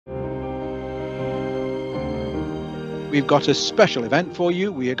we've got a special event for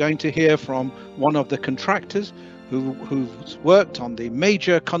you. We are going to hear from one of the contractors who's worked on the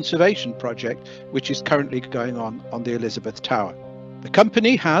major conservation project, which is currently going on the Elizabeth Tower. The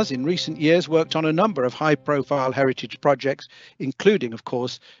company has, in recent years, worked on a number of high-profile heritage projects, including, of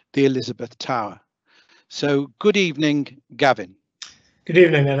course, the Elizabeth Tower. So, good evening, Gavin. Good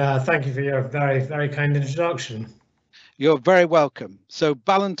evening, and thank you for your very, very kind introduction. You're very welcome. So,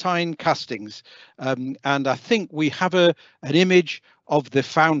 Ballantine Castings, and I think we have an image of the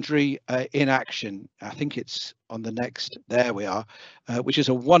foundry in action. I think it's on the next, there we are, which is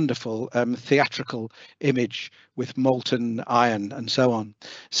a wonderful theatrical image with molten iron and so on.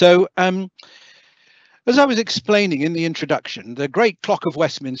 So as I was explaining in the introduction, the great clock of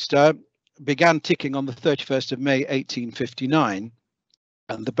Westminster began ticking on the 31st of May 1859,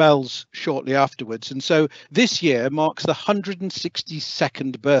 and the bells shortly afterwards. And so this year marks the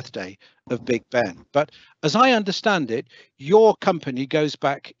 162nd birthday of Big Ben. But as I understand it, your company goes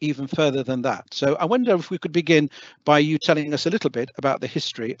back even further than that. So I wonder if we could begin by you telling us a little bit about the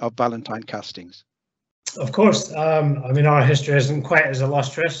history of Ballantine Castings. Of course. I mean, our history isn't quite as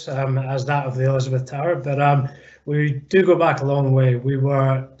illustrious as that of the Elizabeth Tower, but we do go back a long way. We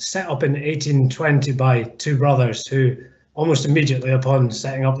were set up in 1820 by two brothers who almost immediately upon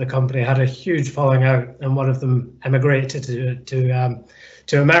setting up the company had a huge falling out, and one of them emigrated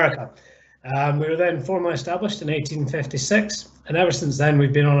to America. We were then formally established in 1856, and ever since then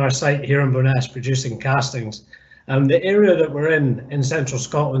we've been on our site here in Bowness producing castings. The area that we're in central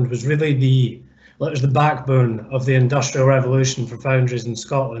Scotland was really it was the backbone of the Industrial Revolution for foundries in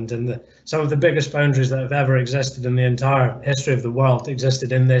Scotland, and some of the biggest foundries that have ever existed in the entire history of the world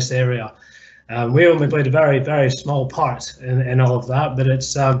existed in this area. We only played a very, very small part in all of that, but it's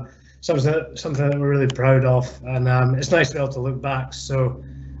something that we're really proud of, and it's nice to be able to look back. So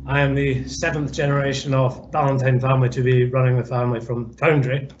I am the 7th generation of Ballantine family to be running the family from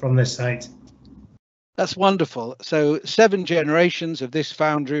foundry from this site. That's wonderful. So 7 generations of this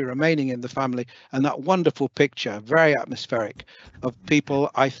foundry remaining in the family, and that wonderful picture, very atmospheric, of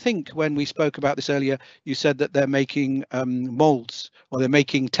people. I think when we spoke about this earlier, you said that they're making molds, or they're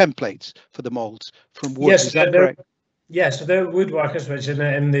making templates for the molds from wood. Yes, is that correct? Yes, so they're woodworkers, which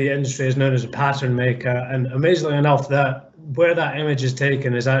in the industry is known as a pattern maker. And amazingly enough, that where that image is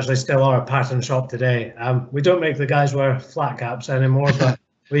taken is actually still our pattern shop today. We don't make the guys wear flat caps anymore, but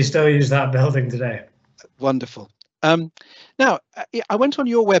we still use that building today. Wonderful. Now, I went on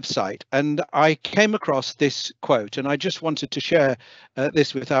your website and I came across this quote, and I just wanted to share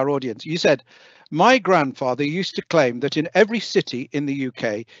this with our audience. You said, "My grandfather used to claim that in every city in the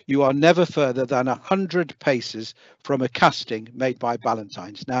UK, you are never further than 100 paces from a casting made by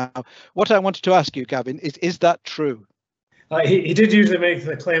Ballantines." Now, what I wanted to ask you, Gavin, is that true? He did usually make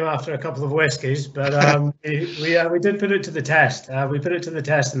the claim after a couple of whiskies, but we did put it to the test. We put it to the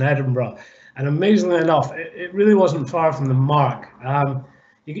test in Edinburgh. And amazingly enough, it really wasn't far from the mark.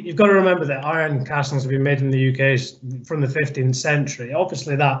 You've got to remember that iron castings have been made in the UK from the 15th century.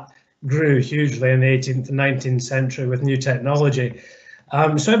 Obviously, that grew hugely in the 18th and 19th century with new technology.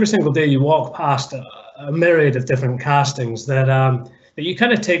 So every single day you walk past a myriad of different castings that you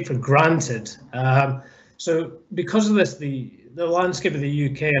kind of take for granted. So because of this, the landscape of the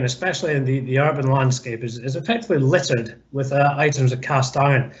UK, and especially in the urban landscape, is effectively littered with items of cast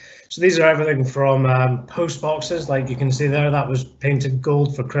iron. So these are everything from post boxes, like you can see there, that was painted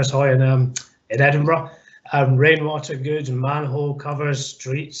gold for Chris Hoy in Edinburgh. Rainwater goods, manhole covers,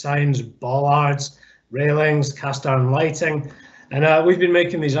 street signs, bollards, railings, cast iron lighting. And we've been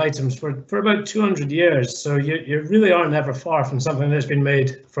making these items for about 200 years. So you really are never far from something that's been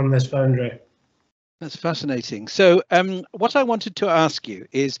made from this foundry. That's fascinating. So what I wanted to ask you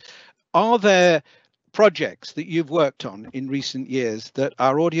is, are there projects that you've worked on in recent years that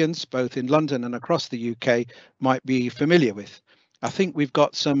our audience, both in London and across the UK, might be familiar with? I think we've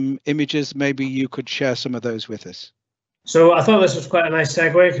got some images. Maybe you could share some of those with us. So I thought this was quite a nice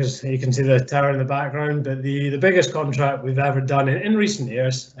segue, because you can see the tower in the background, but the biggest contract we've ever done in recent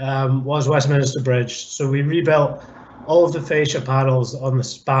years was Westminster Bridge. So we rebuilt all of the fascia panels on the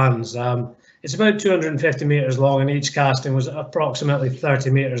spans. It's about 250 metres long, and each casting was approximately 30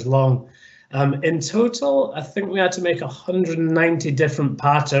 metres long. In total, I think we had to make 190 different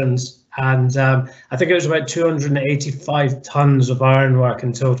patterns, and I think it was about 285 tons of ironwork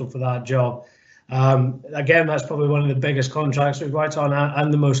in total for that job. Again, that's probably one of the biggest contracts we've worked on,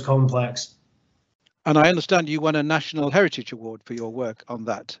 and the most complex. And I understand you won a National Heritage Award for your work on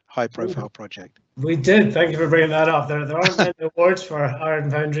that high-profile project. We did. Thank you for bringing that up. There aren't many awards for iron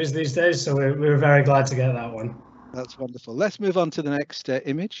foundries these days, so we were very glad to get that one. That's wonderful. Let's move on to the next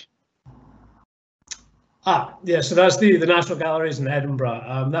image. Yeah, so that's the National Galleries in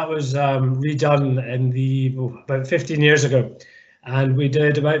Edinburgh. That was redone about 15 years ago. And we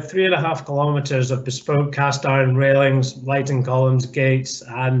did about 3.5 kilometres of bespoke cast iron railings, lighting columns, gates,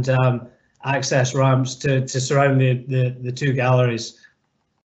 and access ramps to surround the two galleries.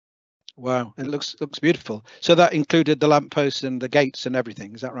 Wow, it looks beautiful. So that included the lampposts and the gates and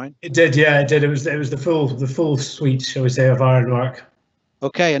everything. Is that right? It did, yeah, it did. It was the full suite, shall we say, of ironwork.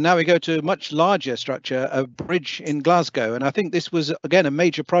 Okay, and now we go to a much larger structure, a bridge in Glasgow, and I think this was again a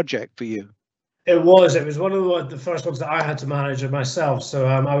major project for you. It was one of the first ones that I had to manage myself. So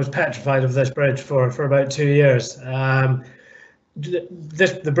I was petrified of this bridge for about 2 years.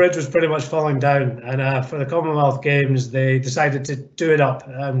 The bridge was pretty much falling down, and for the Commonwealth Games, they decided to do it up,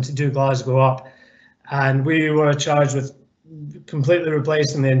 to do Glasgow up, and we were charged with completely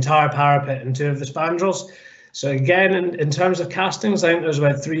replacing the entire parapet and two of the spandrels. So again, in terms of castings, I think there's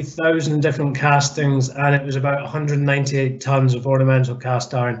about 3,000 different castings, and it was about 198 tons of ornamental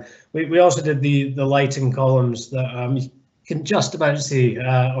cast iron. We also did the lighting columns that you can just about see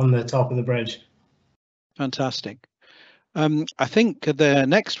on the top of the bridge. Fantastic. I think the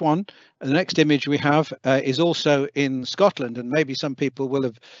next image we have is also in Scotland, and maybe some people will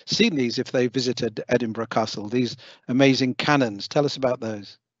have seen these if they visited Edinburgh Castle, these amazing cannons. Tell us about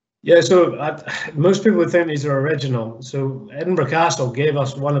those. Yeah, so most people would think these are original. So Edinburgh Castle gave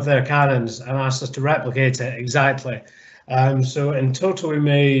us one of their cannons and asked us to replicate it exactly. So in total, we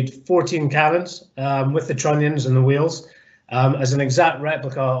made 14 cannons with the trunnions and the wheels as an exact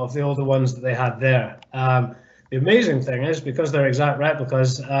replica of the older ones that they had there. The amazing thing is, because they're exact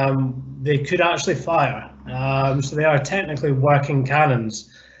replicas, they could actually fire. So they are technically working cannons.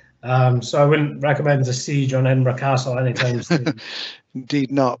 So I wouldn't recommend a siege on Edinburgh Castle anytime soon.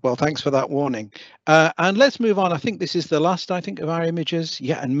 Indeed not. Well, thanks for that warning. And let's move on. I think this is the last, of our images.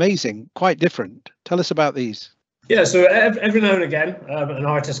 Yeah, amazing. Quite different. Tell us about these. Yeah, so every now and again, an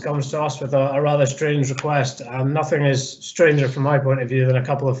artist comes to us with a rather strange request, and nothing is stranger from my point of view than a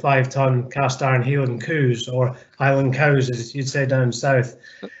couple of 5-ton cast iron Highland coos, or Highland cows, as you'd say down south.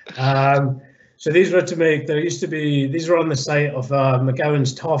 So these were to make, these were on the site of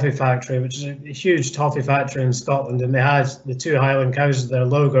McGowan's Toffee Factory, which is a huge toffee factory in Scotland, and they had the two Highland cows as their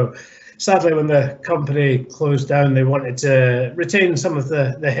logo. Sadly, when the company closed down, they wanted to retain some of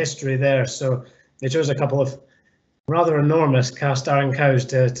the history there, so they chose a couple of rather enormous cast iron cows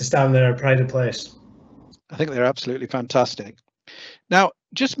to stand there, pride of place. I think they're absolutely fantastic. Now,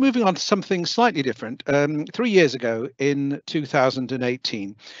 just moving on to something slightly different. 3 years ago, in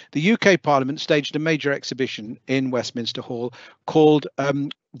 2018, the UK Parliament staged a major exhibition in Westminster Hall called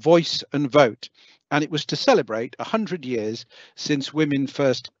Voice and Vote, and it was to celebrate 100 years since women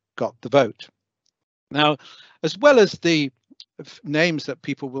first got the vote. Now, as well as the names that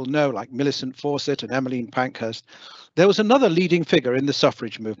people will know, like Millicent Fawcett and Emmeline Pankhurst, there was another leading figure in the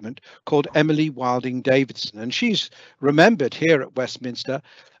suffrage movement called Emily Wilding Davidson, and she's remembered here at Westminster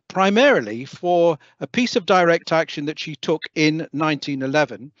primarily for a piece of direct action that she took in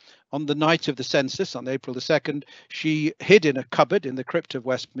 1911. On the night of the census, on April the 2nd, she hid in a cupboard in the crypt of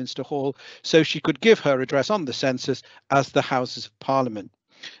Westminster Hall so she could give her address on the census as the Houses of Parliament.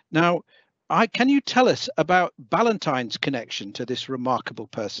 Now, can you tell us about Ballantine's connection to this remarkable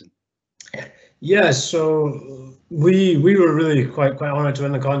person? Yes, so we were really quite honoured to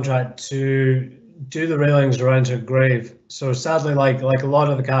win the contract to do the railings around her grave. So sadly, like a lot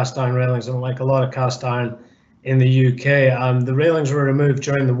of the cast iron railings and like a lot of cast iron in the UK, the railings were removed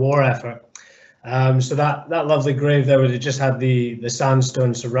during the war effort. So that lovely grave there would have just had the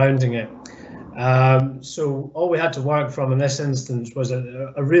sandstone surrounding it. So all we had to work from in this instance was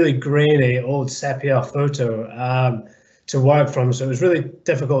a really grainy old sepia photo to work from. So it was really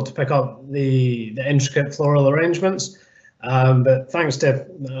difficult to pick up the intricate floral arrangements. But thanks to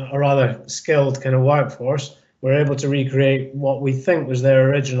a rather skilled kind of workforce, we're able to recreate what we think was there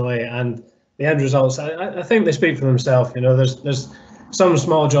originally, and the end results, I think they speak for themselves. You know, there's some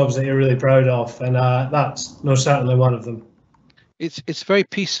small jobs that you're really proud of, and that's most certainly one of them. It's a very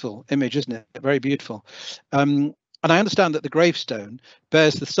peaceful image, isn't it? Very beautiful. And I understand that the gravestone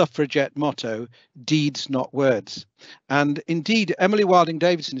bears the suffragette motto, "Deeds, not words." And indeed, Emily Wilding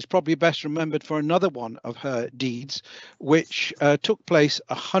Davidson is probably best remembered for another one of her deeds, which took place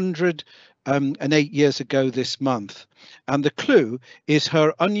 108 years ago this month. And the clue is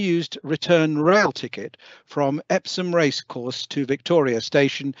her unused return rail ticket from Epsom Racecourse to Victoria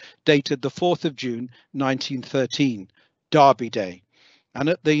Station, dated the 4th of June, 1913. Derby Day. And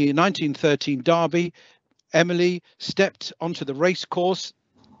at the 1913 Derby, Emily stepped onto the race course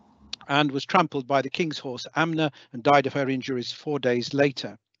and was trampled by the king's horse Amna and died of her injuries 4 days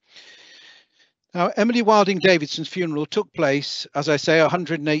later. Now, Emily Wilding Davidson's funeral took place, as I say,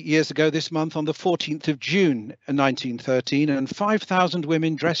 108 years ago this month on the 14th of June 1913, and 5,000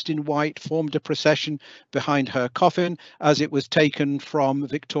 women dressed in white formed a procession behind her coffin as it was taken from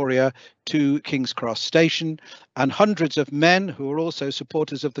Victoria to King's Cross Station, and hundreds of men who were also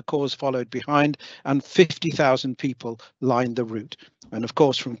supporters of the cause followed behind, and 50,000 people lined the route. And of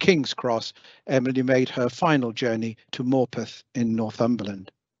course, from King's Cross, Emily made her final journey to Morpeth in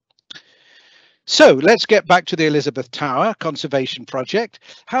Northumberland. So let's get back to the Elizabeth Tower Conservation Project.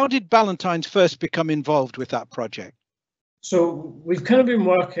 How did Ballantines first become involved with that project? So we've kind of been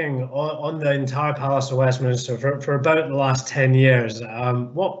working on the entire Palace of Westminster for about the last 10 years.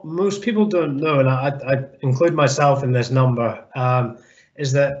 What most people don't know, and I include myself in this number,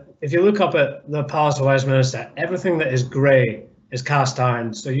 is that if you look up at the Palace of Westminster, everything that is grey is cast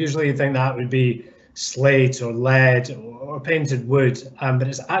iron. So usually you think that would be slate or lead or painted wood, but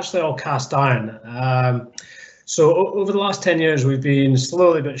it's actually all cast iron. So over the last 10 years, we've been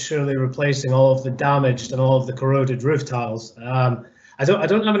slowly but surely replacing all of the damaged and all of the corroded roof tiles. I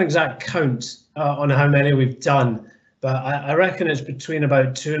don't have an exact count on how many we've done, but I reckon it's between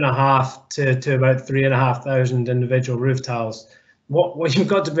about 2,500 to about 3,500 individual roof tiles. What you've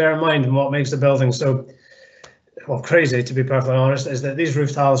got to bear in mind and what makes the building so crazy, to be perfectly honest, is that these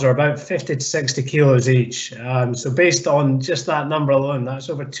roof tiles are about 50 to 60 kilos each. So based on just that number alone, that's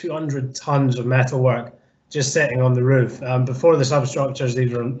over 200 tons of metalwork just sitting on the roof before the substructures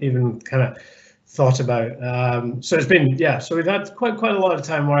even kind of thought about. So it's been, so we've had quite a lot of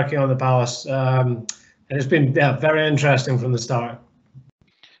time working on the palace, and it's been very interesting from the start.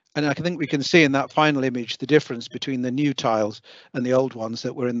 And I think we can see in that final image the difference between the new tiles and the old ones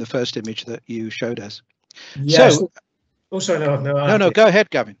that were in the first image that you showed us. Yes. So, no, go ahead,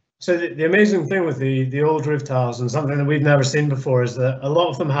 Gavin. So the amazing thing with the old roof tiles, and something that we've never seen before, is that a lot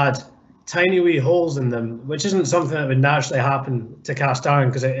of them had tiny wee holes in them, which isn't something that would naturally happen to cast iron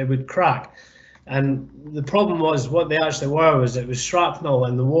because it would crack. And the problem was what they actually were was it was shrapnel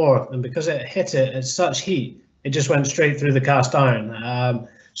in the war, and because it hit it at such heat, it just went straight through the cast iron.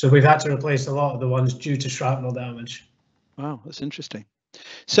 So we've had to replace a lot of the ones due to shrapnel damage. Wow, that's interesting.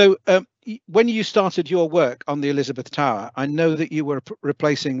 So when you started your work on the Elizabeth Tower, I know that you were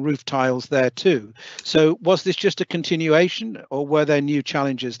replacing roof tiles there too. So was this just a continuation, or were there new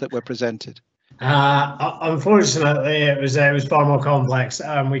challenges that were presented? Unfortunately, it was far more complex.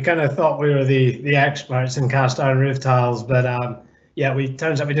 We kind of thought we were the experts in cast iron roof tiles, but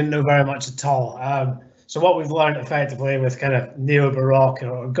turns out we didn't know very much at all. So what we've learned effectively with kind of neo-Baroque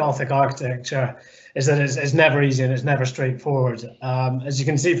or Gothic architecture is that it's never easy and it's never straightforward. As you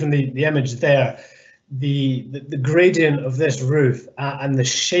can see from the image there, the gradient of this roof and the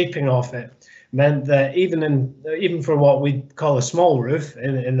shaping of it meant that even for what we call a small roof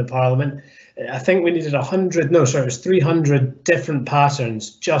in the Parliament, I think we needed 300 different patterns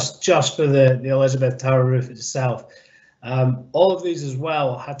just for the Elizabeth Tower roof itself. All of these as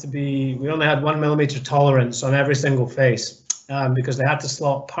well had to be, we only had 1mm tolerance on every single face because they had to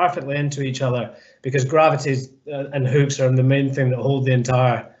slot perfectly into each other, because gravity and hooks are the main thing that hold the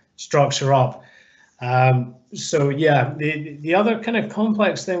entire structure up. The other kind of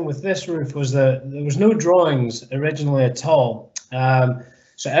complex thing with this roof was that there was no drawings originally at all.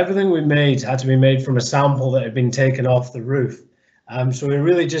 So everything we made had to be made from a sample that had been taken off the roof. So we were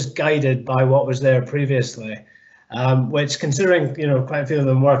really just guided by what was there previously, which, considering quite a few of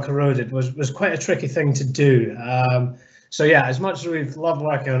them were corroded, was quite a tricky thing to do. As much as we've loved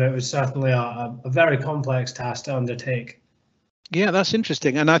working on it, it was certainly a very complex task to undertake. Yeah, that's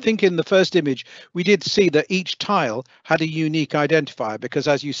interesting. And I think in the first image, we did see that each tile had a unique identifier because,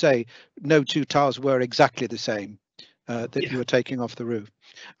 as you say, no two tiles were exactly the same you were taking off the roof.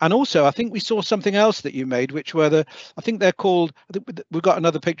 And also, I think we saw something else that you made, which were they're called, we've got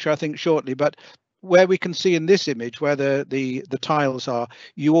another picture, I think, shortly, but where we can see in this image where the tiles are,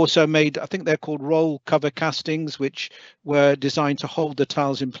 you also made, I think they're called roll cover castings, which were designed to hold the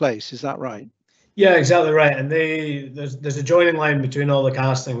tiles in place. Is that right? Yeah, exactly right. And there's a joining line between all the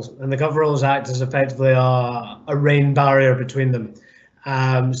castings, and the cover rolls act as effectively a rain barrier between them.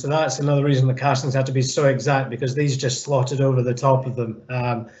 So that's another reason the castings had to be so exact, because these just slotted over the top of them.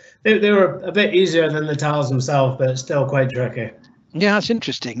 They were a bit easier than the tiles themselves, but still quite tricky. Yeah, that's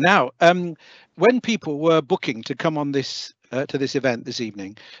interesting. Now, when people were booking to come on this to this event this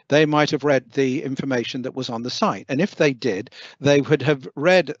evening, they might have read the information that was on the site. And if they did, they would have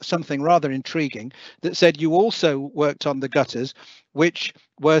read something rather intriguing that said you also worked on the gutters, which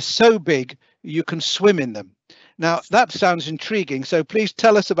were so big you can swim in them. Now, that sounds intriguing. So please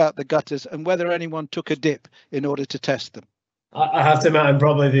tell us about the gutters and whether anyone took a dip in order to test them. I have to admit, I'm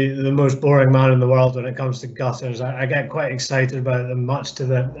probably the most boring man in the world when it comes to gutters. I get quite excited about them, much to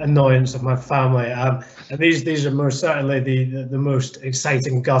the annoyance of my family. And these are most certainly the most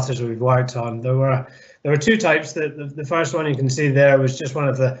exciting gutters we've worked on. There were two types. The first one you can see there was just one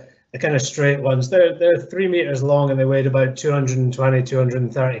of the kind of straight ones. They're 3 meters long and they weighed about 220,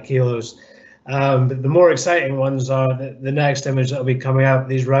 230 kilos. But the more exciting ones are the next image that will be coming out,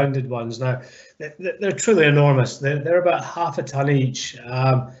 these rounded ones. Now, they're truly enormous. They're about half a ton each.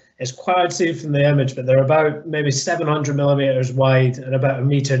 It's quite hard to see from the image, but they're about maybe 700 millimeters wide and about a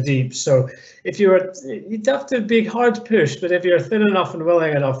meter deep. So if you'd have to be hard to push, but if you're thin enough and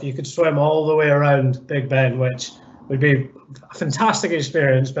willing enough, you could swim all the way around Big Ben, which would be a fantastic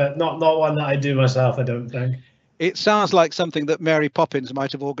experience, but not one that I do myself, I don't think. It sounds like something that Mary Poppins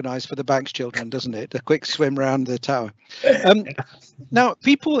might have organised for the Banks children, doesn't it? A quick swim round the tower. Now,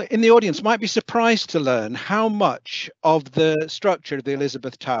 people in the audience might be surprised to learn how much of the structure of the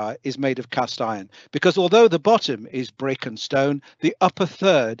Elizabeth Tower is made of cast iron, because although the bottom is brick and stone, the upper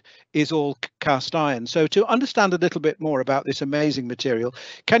third is all cast iron. So to understand a little bit more about this amazing material,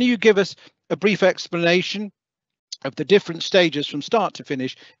 can you give us a brief explanation of the different stages from start to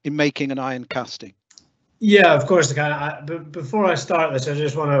finish in making an iron casting? Yeah, of course I can. But before I start this, I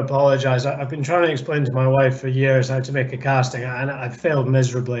just want to apologise. I've been trying to explain to my wife for years how to make a casting, and I failed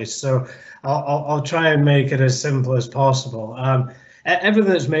miserably. So I'll try and make it as simple as possible.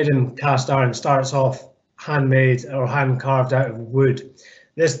 Everything that's made in cast iron starts off handmade or hand carved out of wood.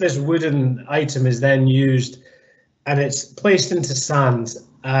 This wooden item is then used, and it's placed into sand.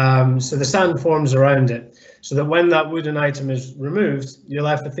 So the sand forms around it, so that when that wooden item is removed, you're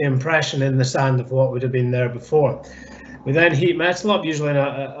left with the impression in the sand of what would have been there before. We then heat metal up, usually in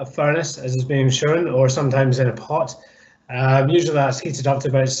a furnace, as is being shown, or sometimes in a pot. Usually that's heated up to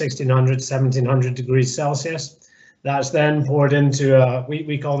about 1600, 1700 degrees Celsius. That's then poured into,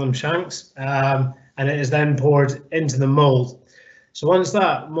 we call them shanks, and it is then poured into the mold. So once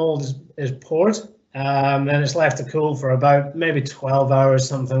that mold is poured, then it's left to cool for about maybe 12 hours,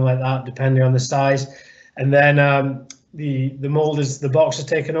 something like that, depending on the size. And then the mold the box is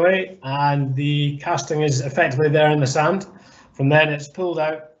taken away and the casting is effectively there in the sand. From then it's pulled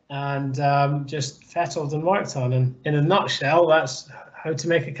out and just fettled and worked on. And in a nutshell, that's how to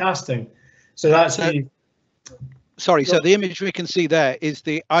make a casting. So that's Sorry, so the image we can see there is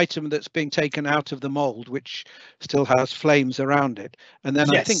the item that's being taken out of the mold, which still has flames around it. And then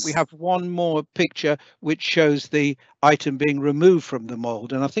yes. I think we have one more picture which shows the item being removed from the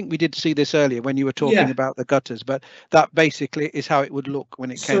mold. And I think we did see this earlier when you were talking about the gutters, but that basically is how it would look when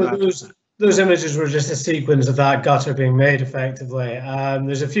it came out. Those images were just a sequence of that gutter being made effectively.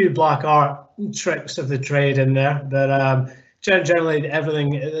 There's a few black art tricks of the trade in there, but generally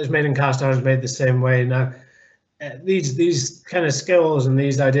everything that's made in cast iron is made the same way. Now, these kind of skills and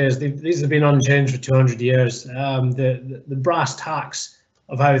these ideas, these have been unchanged for 200 years. The brass tacks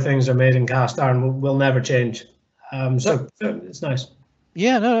of how things are made in cast iron will never change. So it's nice.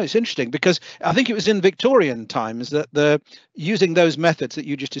 Yeah, no, it's interesting because I think it was in Victorian times that using those methods that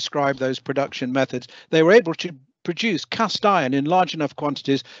you just described, those production methods, they were able to produce cast iron in large enough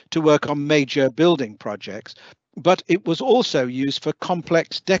quantities to work on major building projects. But it was also used for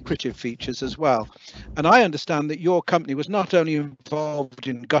complex decorative features as well. And I understand that your company was not only involved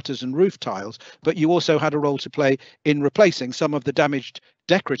in gutters and roof tiles, but you also had a role to play in replacing some of the damaged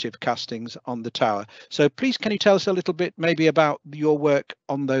decorative castings on the tower. So please, can you tell us a little bit maybe about your work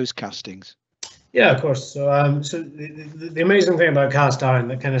on those castings? Yeah, of course. So, the amazing thing about cast iron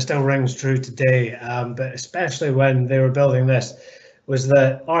that kind of still rings true today, but especially when they were building this, was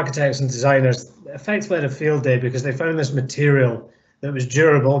that architects and designers effectively had a field day because they found this material that was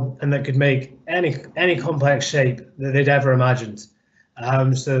durable and that could make any complex shape that they'd ever imagined.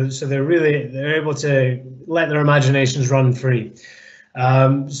 So they're able to let their imaginations run free.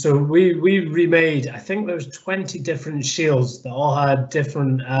 So we remade, I think there was 20 different shields that all had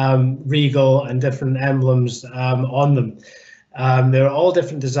different regal and different emblems on them. They were all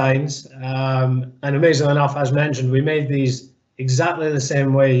different designs, and amazingly enough, as mentioned, we made these exactly the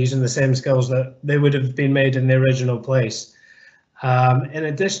same way using the same skills that they would have been made in the original place. In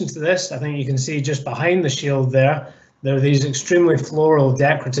addition to this, I think you can see just behind the shield there are these extremely floral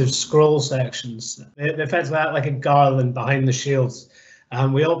decorative scroll sections. They effectively act like a garland behind the shields.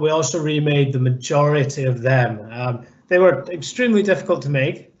 We also remade the majority of them. They were extremely difficult to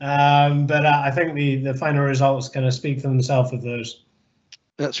make, but I think the final results kind of speak for themselves with those.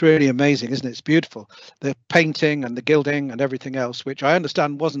 That's really amazing, isn't it? It's beautiful. The painting and the gilding and everything else, which I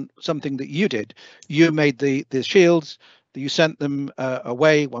understand wasn't something that you did. You made the shields, You sent them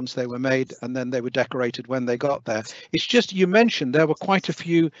away once they were made, and then they were decorated when they got there. It's just, you mentioned there were quite a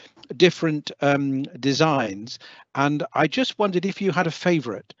few different designs, and I just wondered if you had a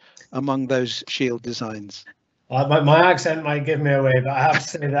favorite among those shield designs. My accent might give me away, but I have to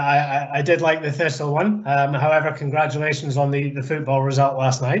say that I did like the Thistle one. However, congratulations on the football result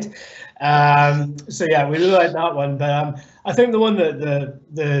last night. So yeah, we really like that one. But I think the one that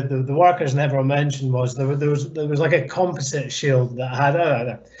the workers never mentioned was there was like a composite shield that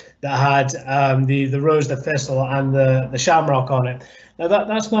had the rose, the thistle, and the shamrock on it. Now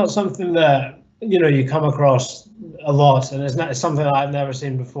that's not something that you come across a lot, and it's something that I've never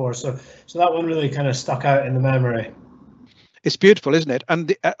seen before. So that one really kind of stuck out in the memory. It's beautiful, isn't it?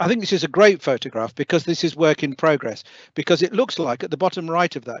 And I think this is a great photograph because this is work in progress, because it looks like at the bottom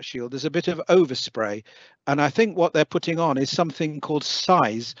right of that shield there's a bit of overspray, and I think what they're putting on is something called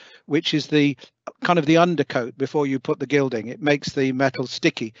size, which is the kind of the undercoat before you put the gilding. It makes the metal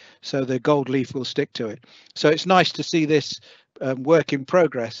sticky, so the gold leaf will stick to it. So it's nice to see this work in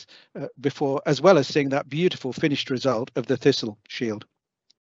progress before, as well as seeing that beautiful finished result of the thistle shield.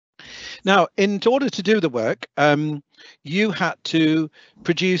 Now, in order to do the work, you had to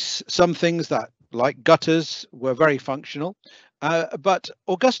produce some things that, like gutters, were very functional. But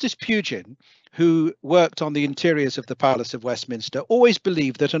Augustus Pugin, who worked on the interiors of the Palace of Westminster, always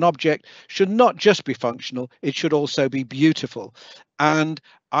believed that an object should not just be functional, it should also be beautiful. And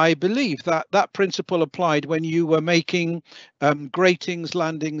I believe that that principle applied when you were making gratings,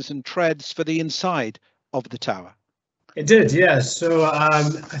 landings and treads for the inside of the tower. It did, yes. So I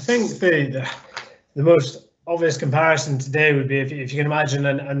think the most obvious comparison today would be if you can imagine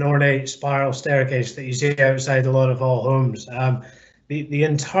an ornate spiral staircase that you see outside a lot of all homes. The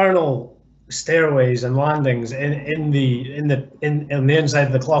internal stairways and landings in the inside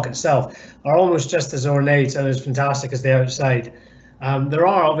of the clock itself are almost just as ornate and as fantastic as the outside. There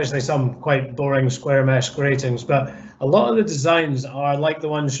are obviously some quite boring square mesh gratings, but a lot of the designs are like the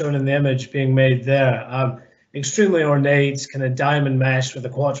ones shown in the image being made there. Extremely ornate, kind of diamond mesh with a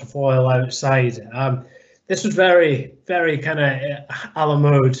quatrefoil outside. This was very, very kind of a la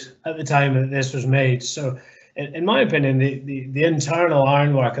mode at the time that this was made. So in my opinion, the internal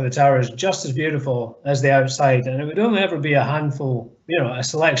ironwork of the tower is just as beautiful as the outside, and it would only ever be a handful, a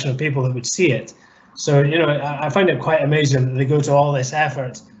selection of people that would see it. So, I find it quite amazing that they go to all this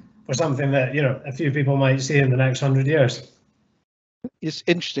effort for something that, a few people might see in the next 100 years. It's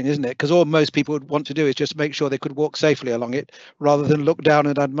interesting, isn't it? Because all most people would want to do is just make sure they could walk safely along it rather than look down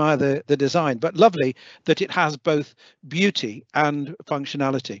and admire the design. But lovely that it has both beauty and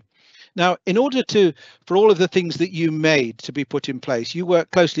functionality. Now, in order for all of the things that you made to be put in place, you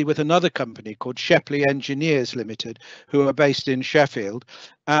worked closely with another company called Shepley Engineers Limited, who are based in Sheffield.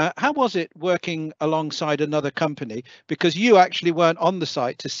 How was it working alongside another company? Because you actually weren't on the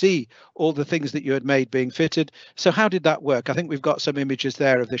site to see all the things that you had made being fitted. So how did that work? I think we've got some images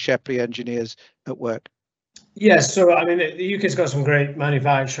there of the Shepley engineers at work. Yes, so I mean, the UK's got some great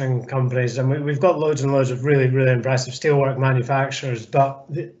manufacturing companies, and we've got loads and loads of really, really impressive steelwork manufacturers, but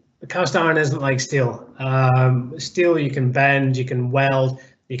the cast iron isn't like steel. Steel you can bend, you can weld,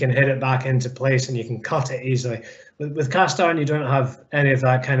 you can hit it back into place, and you can cut it easily. With cast iron, you don't have any of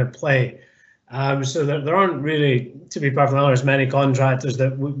that kind of play. So there aren't really, to be perfectly honest, many contractors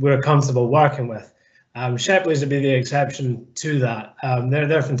that we're comfortable working with. Shepley's would be the exception to that.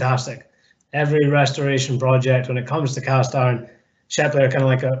 They're fantastic. Every restoration project, when it comes to cast iron, Shepley are kind of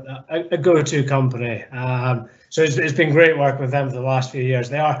like a go-to company. So it's been great working with them for the last few years.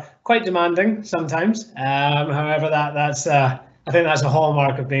 They are quite demanding sometimes. However, that's I think that's a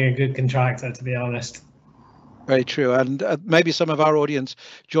hallmark of being a good contractor, to be honest. Very true. And maybe some of our audience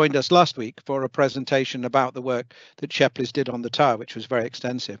joined us last week for a presentation about the work that Shepley's did on the tower, which was very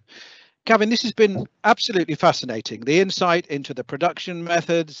extensive. Gavin, this has been absolutely fascinating. The insight into the production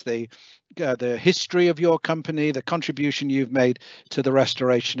methods, the history of your company, the contribution you've made to the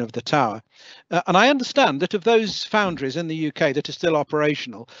restoration of the tower. And I understand that of those foundries in the UK that are still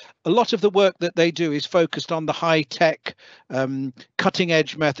operational, a lot of the work that they do is focused on the high-tech,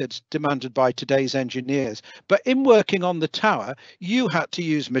 cutting-edge methods demanded by today's engineers. But in working on the tower, you had to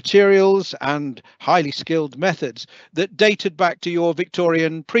use materials and highly skilled methods that dated back to your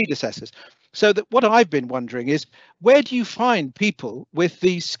Victorian predecessors. So that what I've been wondering is, where do you find people with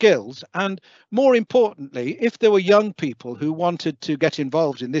these skills? And more importantly, if there were young people who wanted to get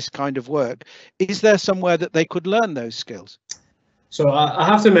involved in this kind of work, is there somewhere that they could learn those skills? So I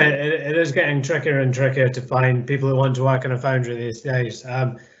have to admit, it is getting trickier and trickier to find people who want to work in a foundry these days.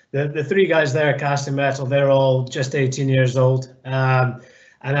 The three guys there casting metal, they're all just 18 years old.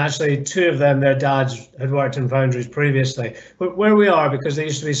 And actually, two of them, their dads had worked in foundries previously. But where we are, because there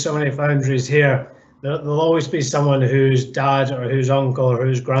used to be so many foundries here, there'll always be someone whose dad or whose uncle or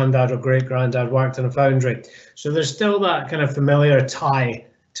whose granddad or great granddad worked in a foundry. So there's still that kind of familiar tie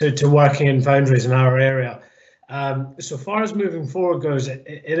to working in foundries in our area. So far as moving forward goes,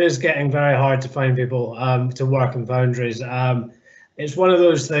 it is getting very hard to find people to work in foundries. It's one of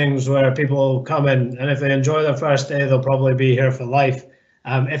those things where people come in, and if they enjoy their first day, they'll probably be here for life.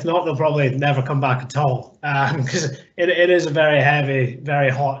 If not, they'll probably never come back at all, because it is a very heavy, very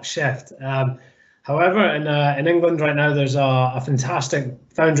hot shift. However, in England right now, there's a fantastic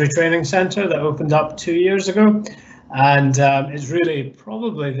foundry training centre that opened up 2 years ago, and it's really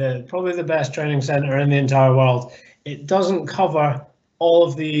probably the best training centre in the entire world. It doesn't cover all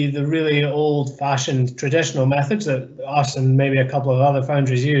of the really old-fashioned traditional methods that us and maybe a couple of other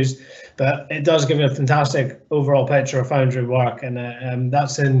foundries use, but it does give a fantastic overall picture of foundry work, and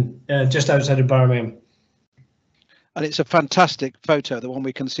that's in just outside of Birmingham. And it's a fantastic photo, the one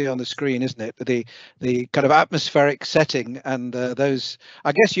we can see on the screen, isn't it? The kind of atmospheric setting, and those,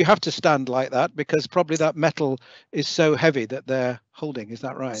 I guess you have to stand like that because probably that metal is so heavy that they're holding. Is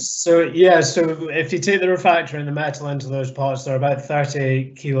that right? So yeah, so if you take the refractory and the metal into those pots, they're about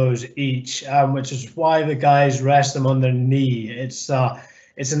 38 kilos each, which is why the guys rest them on their knee. It's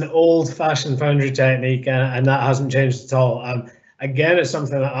an old-fashioned foundry technique, and that hasn't changed at all. Again, it's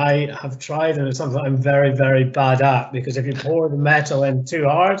something that I have tried, and it's something I'm very, very bad at, because if you pour the metal in too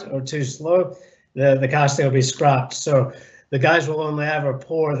hard or too slow, the casting will be scrapped. So the guys will only ever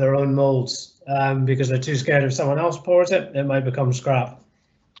pour their own molds because they're too scared if someone else pours it, it might become scrap.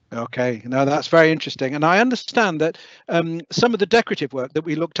 Okay, now that's very interesting. And I understand that some of the decorative work that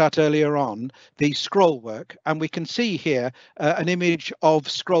we looked at earlier on, the scroll work, and we can see here an image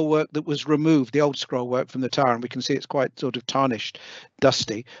of scroll work that was removed, the old scroll work from the tower, and we can see it's quite sort of tarnished,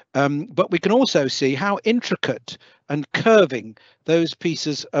 dusty. But we can also see how intricate and curving those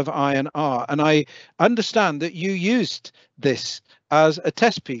pieces of iron are. And I understand that you used this as a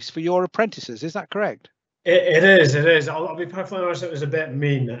test piece for your apprentices. Is that correct? It is. I'll be perfectly honest, it was a bit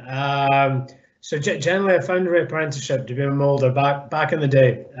mean. So generally a foundry apprenticeship to be a moulder back in the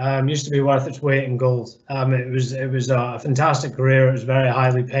day used to be worth its weight in gold. It was a fantastic career. It was very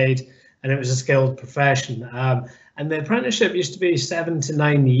highly paid, and it was a skilled profession. And the apprenticeship used to be 7 to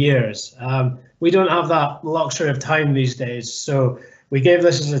 9 years. We don't have that luxury of time these days, so we gave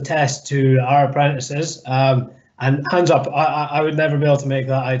this as a test to our apprentices. And hands up, I would never be able to make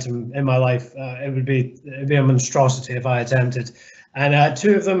that item in my life. It'd be a monstrosity if I attempted. And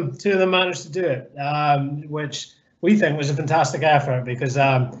two of them managed to do it, which we think was a fantastic effort, because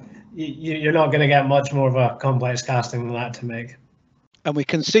you're not going to get much more of a complex casting than that to make. And we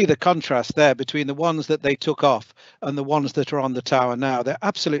can see the contrast there between the ones that they took off and the ones that are on the tower now. They're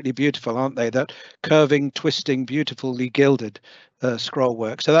absolutely beautiful, aren't they? That curving, twisting, beautifully gilded scroll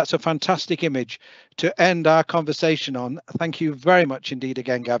work. So that's a fantastic image to end our conversation on. Thank you very much indeed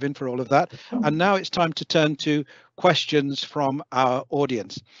again, Gavin, for all of that. And now it's time to turn to questions from our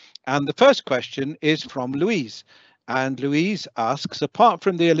audience. And the first question is from Louise. And Louise asks, apart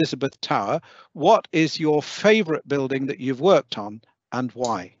from the Elizabeth Tower, what is your favourite building that you've worked on, and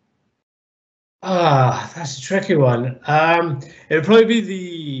why? That's a tricky one. It would probably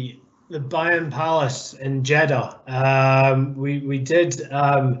be the Bayan Palace in Jeddah. We did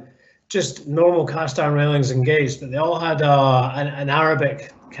just normal cast iron railings and gates, but they all had an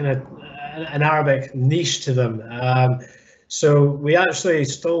Arabic niche to them. So we actually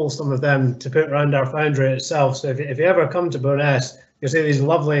stole some of them to put around our foundry itself. So if you ever come to Bo'ness, you'll see these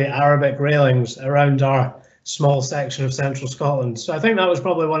lovely Arabic railings around our small section of central Scotland. So I think that was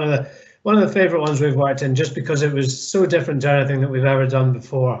probably one of the favourite ones we've worked in, just because it was so different to anything that we've ever done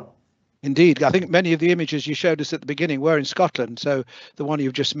before. Indeed, I think many of the images you showed us at the beginning were in Scotland, so the one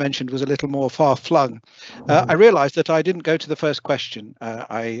you've just mentioned was a little more far-flung. I realised that I didn't go to the first question.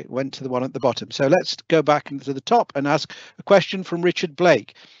 I went to the one at the bottom. So let's go back into the top and ask a question from Richard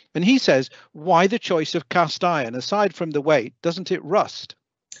Blake. And he says, why the choice of cast iron? Aside from the weight, doesn't it rust?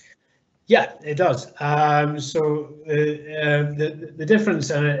 Yeah, it does. So the difference,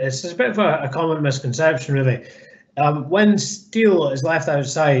 and it's a bit of a common misconception, really. When steel is left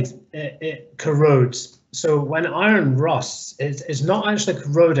outside, it corrodes. So when iron rusts, it's not actually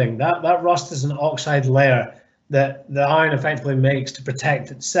corroding. That rust is an oxide layer that the iron effectively makes to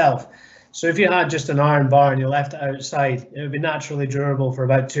protect itself. So if you had just an iron bar and you left it outside, it would be naturally durable for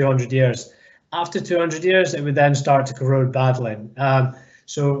about 200 years. After 200 years, it would then start to corrode badly.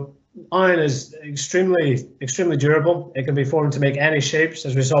 So iron is extremely durable. It can be formed to make any shapes,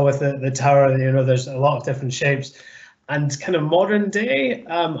 as we saw with the tower. You know, there's a lot of different shapes, and kind of modern day,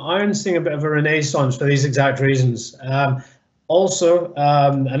 iron's seeing a bit of a renaissance for these exact reasons. Also,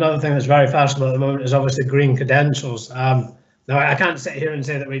 another thing that's very fashionable at the moment is obviously green credentials. Now, I can't sit here and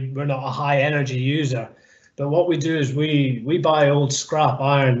say that we're not a high energy user, but what we do is we buy old scrap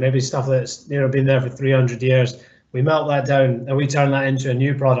iron, maybe stuff that's been there for 300 years. We melt that down and we turn that into a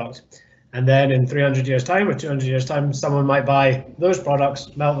new product. And then in 300 years time or 200 years time, someone might buy those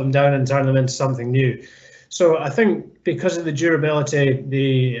products, melt them down and turn them into something new. So I think because of the durability,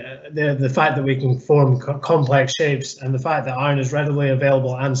 the fact that we can form complex shapes, and the fact that iron is readily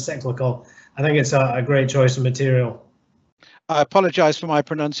available and cyclical, I think it's a great choice of material. I apologize for my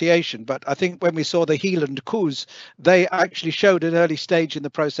pronunciation, but I think when we saw the Heeland Koos, they actually showed an early stage in the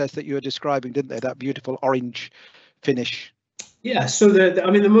process that you were describing, didn't they? That beautiful orange finish. Yeah, so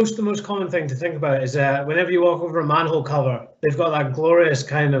the most common thing to think about is whenever you walk over a manhole cover, they've got that glorious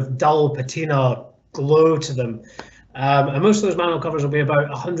kind of dull patina glow to them, and most of those manhole covers will be about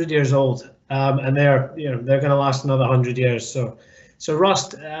 100 years old, and they're going to last another 100 years. So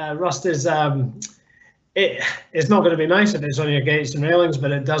rust is it's not going to be nice if it's on your gates and railings,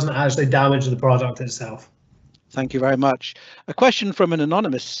 but it doesn't actually damage the product itself. Thank you very much. A question from an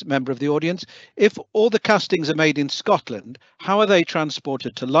anonymous member of the audience. If all the castings are made in Scotland, how are they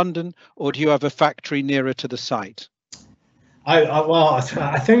transported to London, or do you have a factory nearer to the site?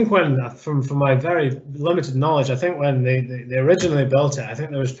 I think from my very limited knowledge, I think when they originally built it, I think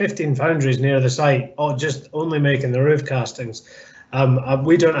there was 15 foundries near the site, just only making the roof castings.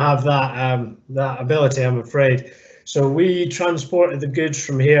 We don't have that ability, I'm afraid. So we transported the goods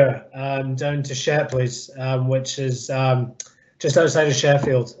from here down to Shepley's, which is just outside of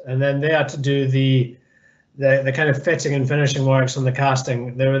Sheffield, and then they had to do the kind of fitting and finishing works on the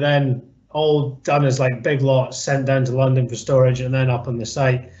casting. They were then all done as like big lots sent down to London for storage and then up on the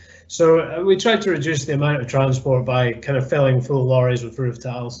site. So we tried to reduce the amount of transport by kind of filling full lorries with roof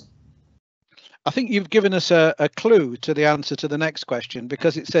tiles. I think you've given us a clue to the answer to the next question,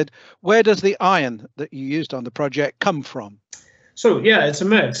 because it said, where does the iron that you used on the project come from? So yeah, it's a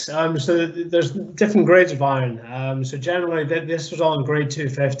mix. So there's different grades of iron. So generally this was all in grade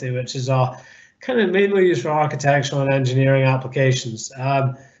 250, which is kind of mainly used for architectural and engineering applications.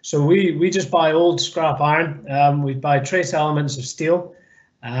 So we just buy old scrap iron. We buy trace elements of steel.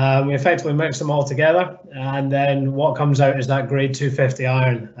 We effectively mix them all together, and then what comes out is that grade 250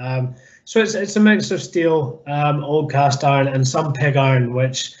 iron. So it's a mix of steel, old cast iron, and some pig iron,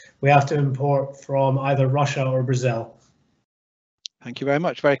 which we have to import from either Russia or Brazil. Thank you very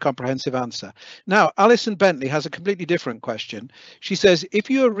much. Very comprehensive answer. Now, Alison Bentley has a completely different question. She says, if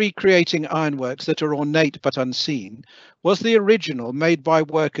you are recreating ironworks that are ornate but unseen, was the original made by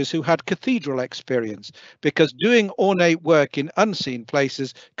workers who had cathedral experience? Because doing ornate work in unseen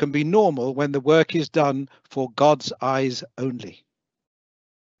places can be normal when the work is done for God's eyes only.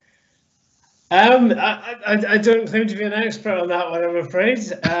 I don't claim to be an expert on that one, I'm afraid.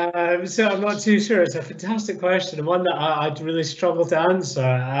 So I'm not too sure. It's a fantastic question, and one that I'd really struggle to answer.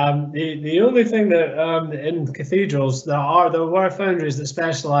 The only thing that in cathedrals there were foundries that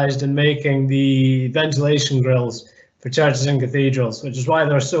specialised in making the ventilation grills for churches and cathedrals, which is why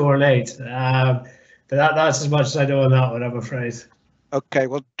they're so ornate. But that's as much as I know on that one, I'm afraid. Okay,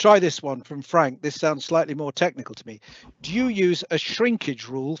 well, try this one from Frank. This sounds slightly more technical to me. Do you use a shrinkage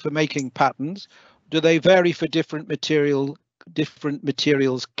rule for making patterns? Do they vary for different materials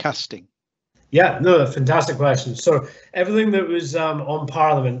casting? Yeah, no, fantastic question. So everything that was on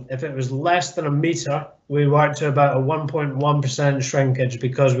Parliament, if it was less than a metre, we worked to about a 1.1% shrinkage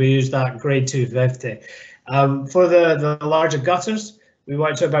because we used that grade 250. For the larger gutters, we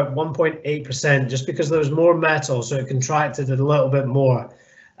worked to about 1.8% just because there was more metal, so it contracted it a little bit more.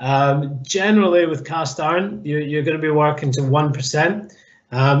 Generally, with cast iron, you're going to be working to 1%.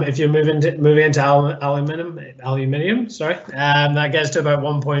 If you're moving into aluminium, that gets to about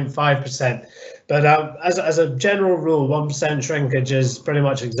 1.5%. But as a general rule, 1% shrinkage is pretty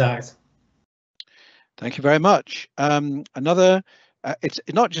much exact. Thank you very much. It's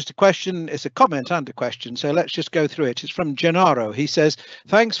not just a question, it's a comment and a question. So let's just go through it. It's from Gennaro. He says,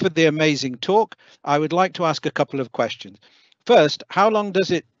 thanks for the amazing talk. I would like to ask a couple of questions. First, how long does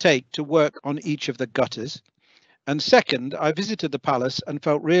it take to work on each of the gutters? And second, I visited the palace and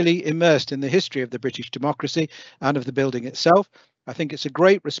felt really immersed in the history of the British democracy and of the building itself. I think it's a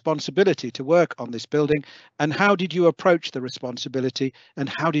great responsibility to work on this building. And how did you approach the responsibility, and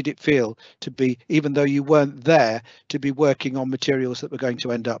how did it feel to be, even though you weren't there, to be working on materials that were going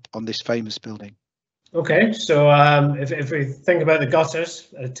to end up on this famous building? Okay, so if we think about the gutters,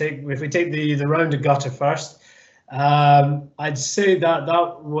 if we take the rounded gutter first, I'd say that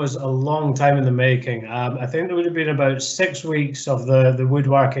that was a long time in the making. I think there would have been about 6 weeks of the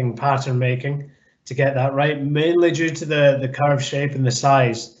woodworking pattern making to get that right, mainly due to the curve shape and the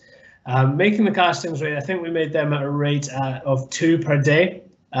size. Making the castings rate, I think we made them at a rate of 2 per day,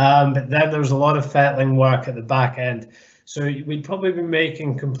 but then there was a lot of fettling work at the back end. So we'd probably be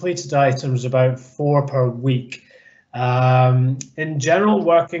making completed items about 4 per week. In general,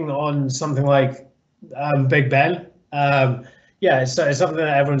 working on something like Big Ben. Yeah, it's something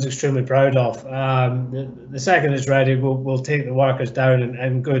that everyone's extremely proud of. The second it's ready, we'll take the workers down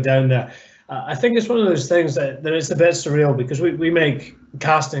and go down there. I think it's one of those things that it's a bit surreal because we make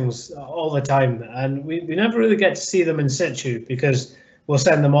castings all the time and we never really get to see them in situ because we'll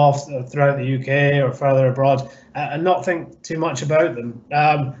send them off throughout the UK or further abroad and not think too much about them.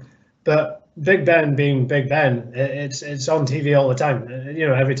 But Big Ben being Big Ben, it's on TV all the time. You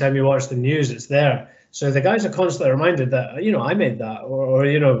know, every time you watch the news, it's there. So the guys are constantly reminded that, you know, I made that or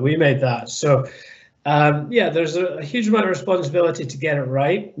you know, we made that. So yeah, there's a huge amount of responsibility to get it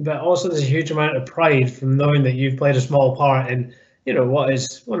right, but also there's a huge amount of pride from knowing that you've played a small part in, you know, what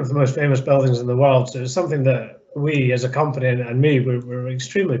is one of the most famous buildings in the world. So it's something that we as a company and me, we're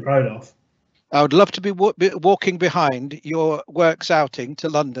extremely proud of. I would love to be walking behind your works outing to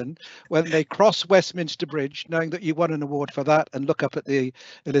London when they cross Westminster Bridge, knowing that you won an award for that, and look up at the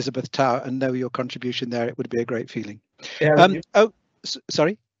Elizabeth Tower and know your contribution there. It would be a great feeling. Yeah. Oh,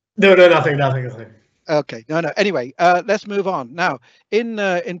 sorry. No, nothing. Okay, no. Anyway, let's move on now. In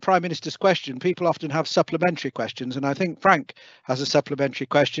Prime Minister's question, people often have supplementary questions, and I think Frank has a supplementary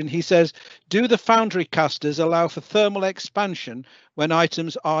question. He says, "Do the foundry casters allow for thermal expansion when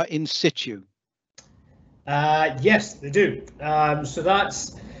items are in situ?" Yes, they do.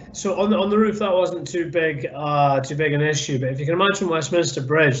 So on the roof that wasn't too big an issue. But if you can imagine Westminster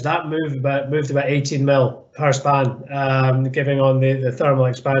Bridge, that moved about 18 mil per span, giving on the thermal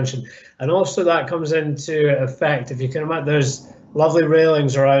expansion, and also that comes into effect. If you can imagine, there's lovely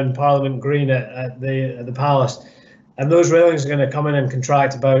railings around Parliament Green at the Palace, and those railings are going to come in and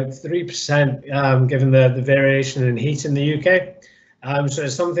contract about 3%, given the variation in heat in the UK. So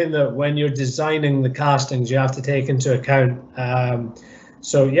it's something that when you're designing the castings, you have to take into account.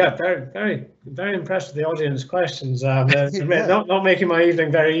 So yeah, very impressed with the audience questions. Not making my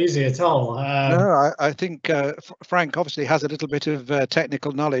evening very easy at all. No, I think Frank obviously has a little bit of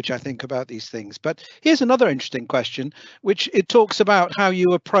technical knowledge, I think, about these things. But here's another interesting question, which it talks about how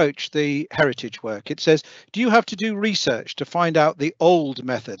you approach the heritage work. It says, do you have to do research to find out the old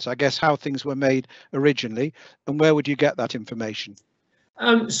methods, I guess, how things were made originally, and where would you get that information?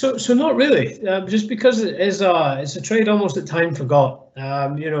 So not really, just because it's a trade almost at time forgot.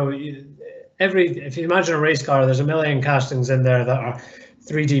 You know, if you imagine a race car, there's a million castings in there that are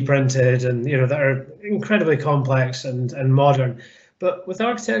 3D printed and, you know, that are incredibly complex and modern. But with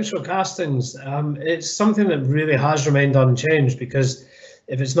architectural castings, it's something that really has remained unchanged because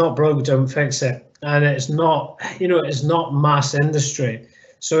if it's not broke, don't fix it. And it's not, you know, it's not mass industry.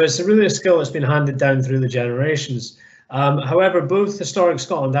 So it's really a skill that's been handed down through the generations. However, both Historic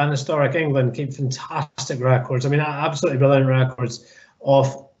Scotland and Historic England keep fantastic records. I mean, absolutely brilliant records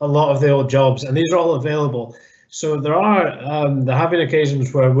of a lot of the old jobs, and these are all available. So there have been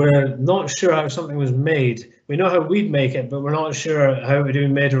occasions where we're not sure how something was made. We know how we'd make it, but we're not sure how it would be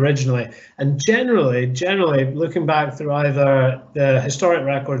made originally. And generally, looking back through either the historic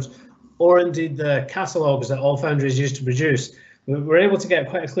records or indeed the catalogues that all foundries used to produce, we're able to get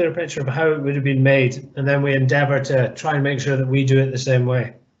quite a clear picture of how it would have been made, and then we endeavour to try and make sure that we do it the same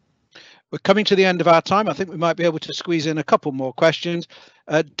way. We're coming to the end of our time. I think we might be able to squeeze in a couple more questions.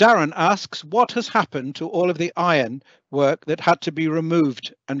 Darren asks, what has happened to all of the iron work that had to be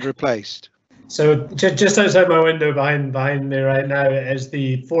removed and replaced? So just outside my window behind me right now is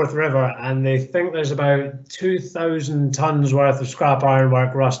the Forth River, and they think there's about 2,000 tons worth of scrap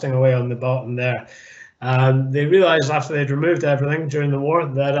ironwork rusting away on the bottom there. They realised after they'd removed everything during the war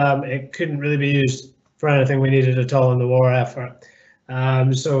that it couldn't really be used for anything we needed at all in the war effort.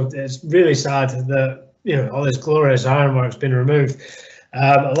 So it's really sad that, you know, all this glorious ironwork's been removed.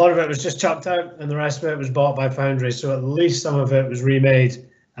 A lot of it was just chucked out, and the rest of it was bought by foundries. So at least some of it was remade,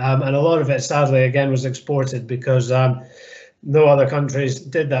 and a lot of it, sadly, again, was exported because no other countries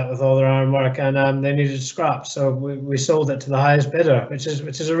did that with all their ironwork, and they needed scrap. So we sold it to the highest bidder, which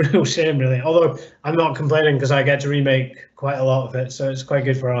is a real shame, really. Although I'm not complaining because I get to remake quite a lot of it, so it's quite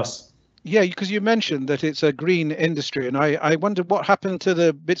good for us. Yeah, because you mentioned that it's a green industry, and I wondered what happened to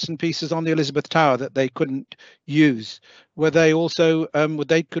the bits and pieces on the Elizabeth Tower that they couldn't use. Were they also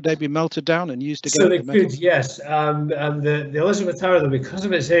could they be melted down and used again? So they could, yes. And the Elizabeth Tower, though, because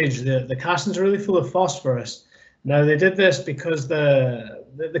of its age, the castings are really full of phosphorus. Now, they did this because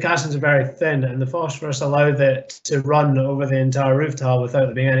the castings are very thin, and the phosphorus allowed it to run over the entire roof tile without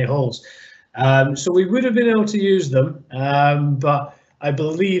there being any holes. So we would have been able to use them, but I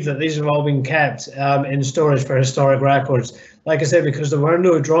believe that these have all been kept in storage for historic records. Like I said, because there were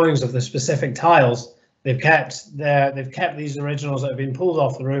no drawings of the specific tiles, they've kept these originals that have been pulled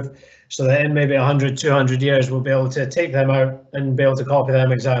off the roof, so that in maybe 100, 200 years we'll be able to take them out and be able to copy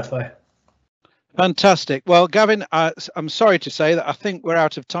them exactly. Fantastic. Well, Gavin, I'm sorry to say that I think we're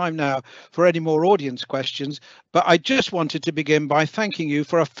out of time now for any more audience questions, but I just wanted to begin by thanking you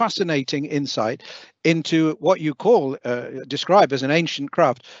for a fascinating insight into what you describe as an ancient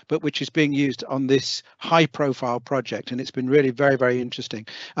craft, but which is being used on this high profile project. And it's been really very, very interesting.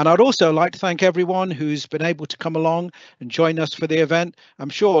 And I'd also like to thank everyone who's been able to come along and join us for the event.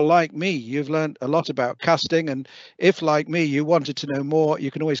 I'm sure, like me, you've learned a lot about casting. And if, like me, you wanted to know more, you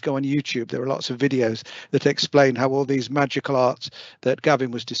can always go on YouTube. There are lots of videos that explain how all these magical arts that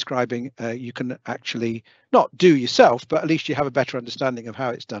Gavin was describing, you can actually not do yourself, but at least you have a better understanding of how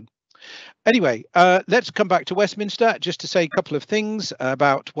it's done. Anyway, let's come back to Westminster just to say a couple of things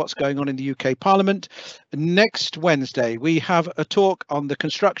about what's going on in the UK Parliament. Next Wednesday, we have a talk on the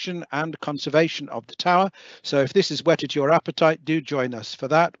construction and conservation of the tower. So if this has whetted your appetite, do join us for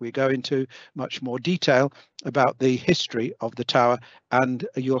that. We go into much more detail about the history of the tower, and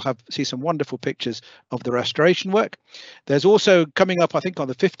you'll see some wonderful pictures of the restoration work. There's also coming up, I think on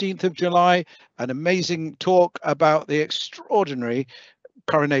the 15th of July, an amazing talk about the extraordinary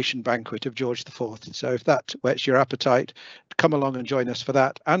coronation banquet of George IV. So if that whets your appetite, come along and join us for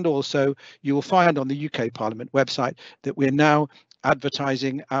that. And also you will find on the UK Parliament website that we're now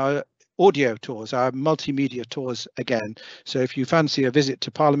advertising our audio tours, our multimedia tours again. So if you fancy a visit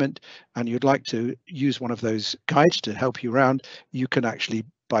to Parliament and you'd like to use one of those guides to help you around, you can actually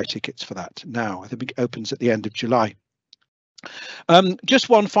buy tickets for that now. I think it opens at the end of July. Just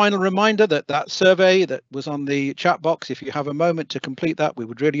one final reminder that survey that was on the chat box, if you have a moment to complete that, we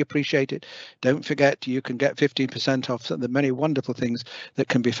would really appreciate it. Don't forget, you can get 15% off the many wonderful things that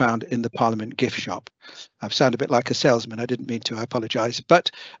can be found in the Parliament gift shop. I've sounded a bit like a salesman. I didn't mean to, I apologise. But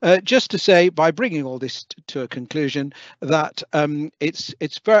just to say, by bringing all this to a conclusion, that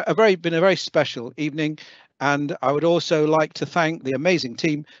it's been a very special evening. And I would also like to thank the amazing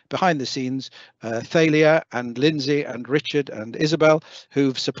team behind the scenes, Thalia and Lindsay and Richard and Isabel,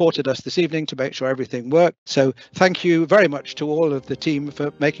 who've supported us this evening to make sure everything worked. So thank you very much to all of the team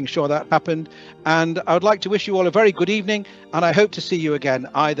for making sure that happened. And I would like to wish you all a very good evening. And I hope to see you again,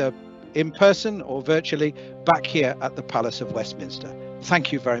 either in person or virtually, back here at the Palace of Westminster.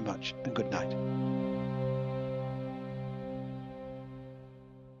 Thank you very much and good night.